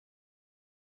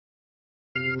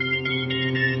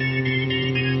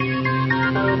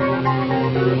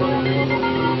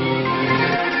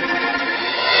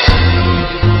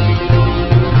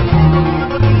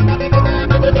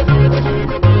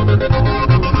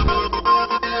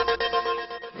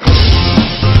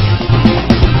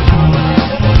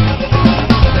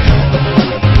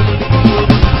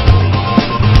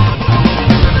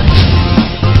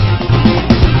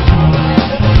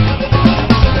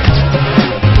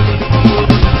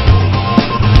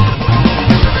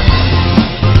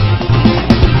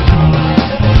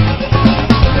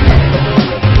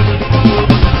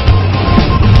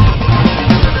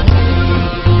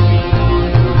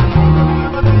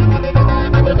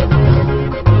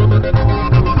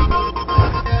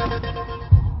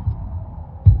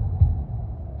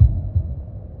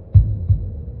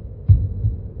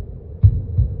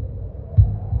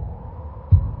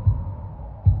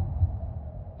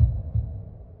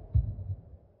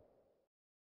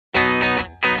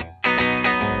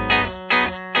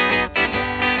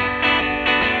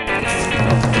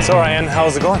So Ryan,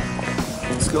 how's it going?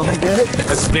 It's going good.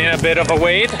 It's been a bit of a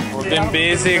wait. We've been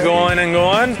busy going and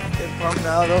going. Getting pumped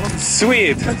now though.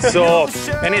 Sweet. So,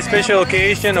 any special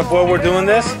occasion of where we're doing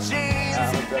this?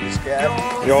 My brother's dad.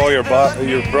 Oh, your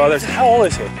brothers. How old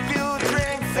is he? It'd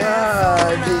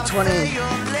be 20.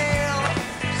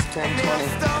 He's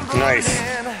 20. Nice.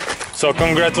 So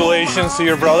congratulations to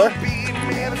your brother.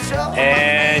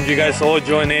 And you guys all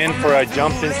join in for a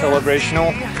jumping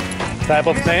celebrational type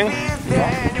of thing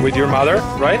with your mother,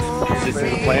 right? She's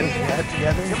in the plane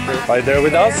right there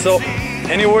with us. So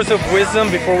any words of wisdom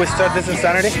before we start this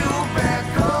insanity?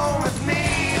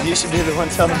 You should be the one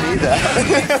telling me that.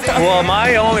 Well,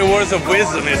 my only words of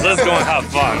wisdom is let's go and have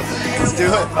fun. Let's do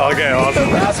it. Okay, awesome.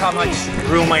 That's how much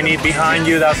room I need behind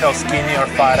you. That's how skinny or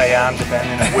fat I am,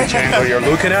 depending on which angle you're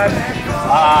looking at.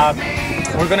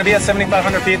 We're going to be at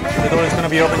 7,500 feet. The door is going to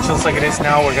be open just like it is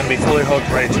now. We're going to be fully hooked,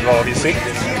 ready to go, obviously.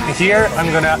 Here,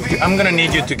 I'm gonna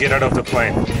need you to get out of the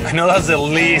plane. I know that's the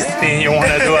least thing you want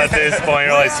to do at this point.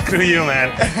 You're like, screw you,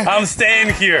 man. I'm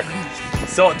staying here.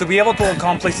 So to be able to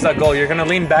accomplish that goal, you're gonna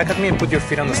lean back at me and put your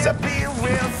feet on the step.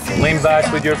 Lean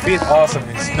back with your feet. Awesome.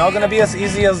 It's not gonna be as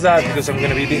easy as that because I'm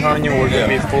gonna be behind you. We're gonna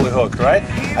be fully hooked, right?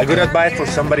 A good advice for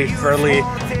somebody fairly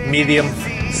medium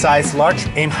size, large,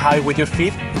 aim high with your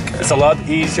feet. It's a lot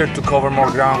easier to cover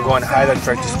more ground going high than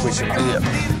try to squeeze them out.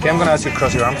 Okay, I'm gonna ask you to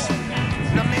cross your arms.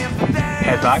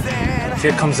 Head back.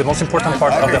 Here comes the most important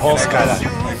part of the whole skydive.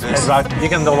 Head back. You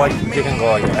can go like I don't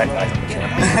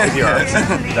care. With your arms.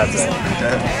 That's it.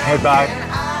 Head back.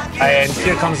 And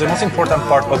here comes the most important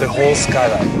part of the whole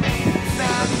skydive.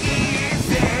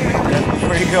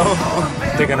 Before you go,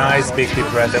 Take a nice big deep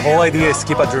breath. The whole idea is to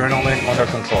keep adrenaline under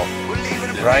control.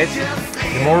 Right?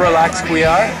 The more relaxed we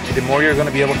are, the more you're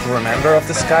gonna be able to remember of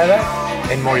the skydive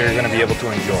and more you're gonna be able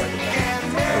to enjoy.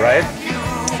 Right?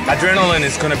 Adrenaline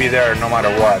is going to be there no matter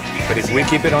what, but if we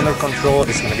keep it under control,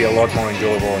 it's going to be a lot more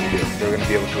enjoyable and you're going to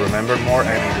be able to remember more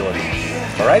and enjoy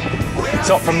it. Alright?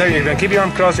 So from there, you're going to keep your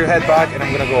arm crossed, your head back, and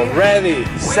I'm going to go ready,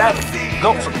 set,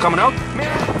 go. So coming out.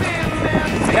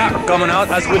 Yeah, coming out.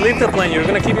 As we leave the plane, you're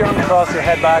going to keep your arm crossed, your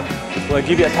head back. We'll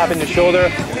give you a tap in the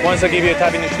shoulder. Once I give you a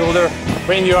tap in the shoulder,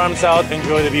 bring your arms out,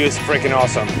 enjoy the view. It's freaking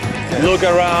awesome. Look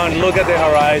around, look at the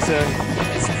horizon.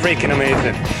 It's freaking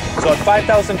amazing. So at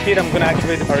 5,000 feet, I'm going to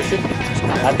activate the parachute.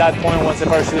 At that point, once the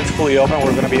parachute is fully open,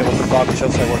 we're going to be able to talk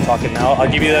just like we're talking now. I'll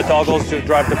give you the toggles to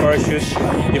drive the parachute.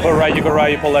 You pull right, you go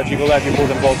right, you pull left, you go left, you pull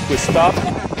them both to stop.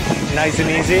 Nice and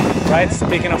easy, right?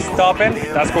 Speaking of stopping,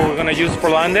 that's what we're going to use for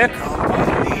landing.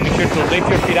 Make sure to lift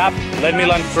your feet up. Let me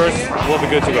land first. We'll be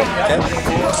good to go. okay.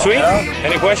 Sweet?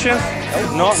 Any questions?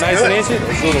 No? Nice and easy?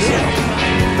 Let's do this.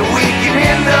 The weak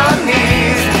in the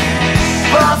knees,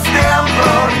 busting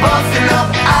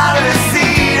up out of the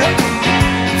sea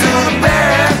to the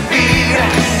bare feet.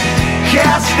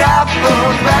 Cashed out,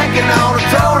 banking on a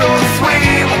total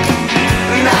sweep.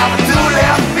 Now the two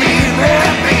left feet,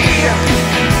 maybe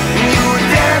you would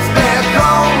dance back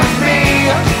home with me.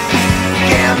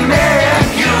 Can't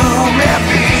make you,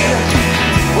 maybe.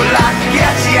 Well, I can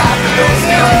get you out of those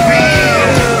young feet.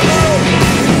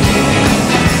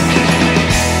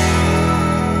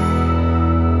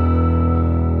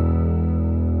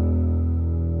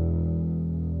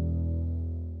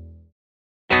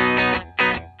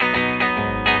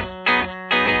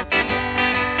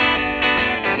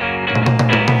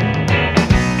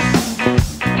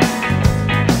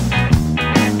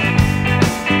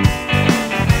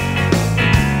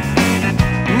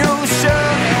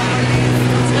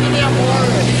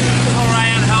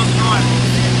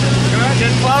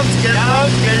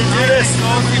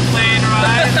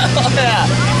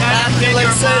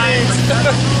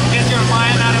 Get your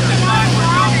mind out of the clock. We're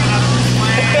jumping out of the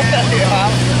plane.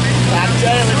 I'm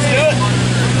telling you, let's do it.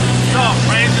 So,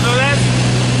 ready to do this?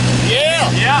 Yeah.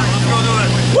 Yeah, let's go do it.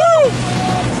 Woo!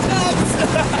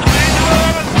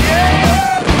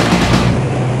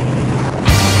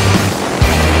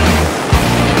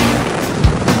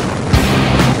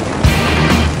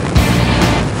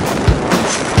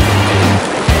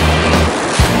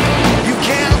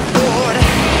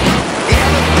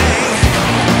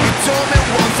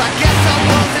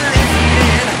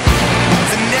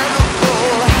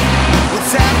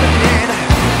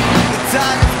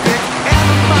 Time is big and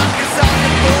the mark is on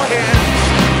your forehead.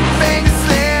 Fingers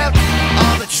slipped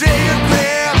on the trip.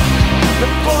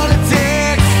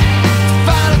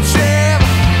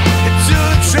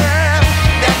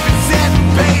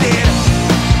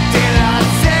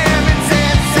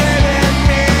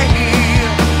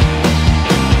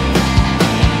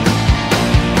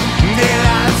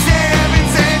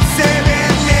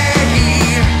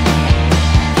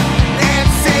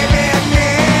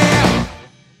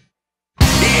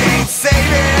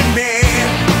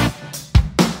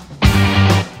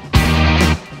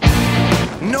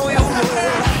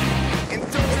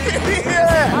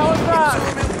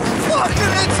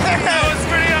 It's